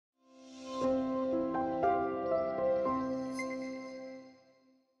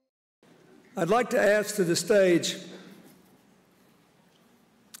I'd like to ask to the stage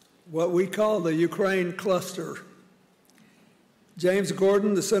what we call the Ukraine cluster. James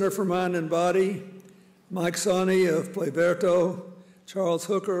Gordon, the Center for Mind and Body, Mike Sani of Pleverto, Charles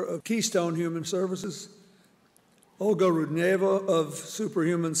Hooker of Keystone Human Services, Olga Rudneva of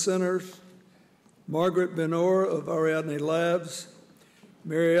Superhuman Centers, Margaret Benor of Ariadne Labs,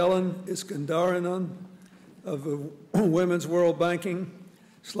 Mary Ellen Iskandarian of Women's World Banking,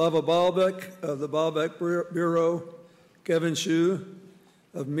 Slava Balbec of the Balbec Bureau, Kevin Shu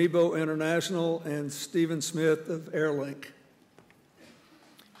of MEBO International, and Stephen Smith of Airlink.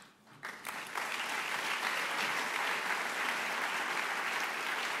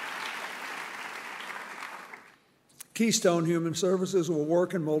 Keystone Human Services will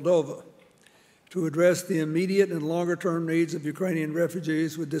work in Moldova to address the immediate and longer-term needs of Ukrainian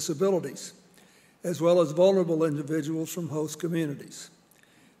refugees with disabilities, as well as vulnerable individuals from host communities.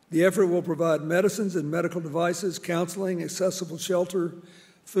 The effort will provide medicines and medical devices, counseling, accessible shelter,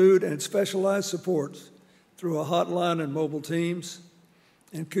 food, and specialized supports through a hotline and mobile teams.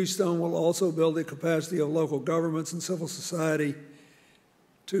 And Keystone will also build the capacity of local governments and civil society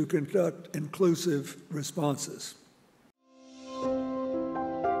to conduct inclusive responses.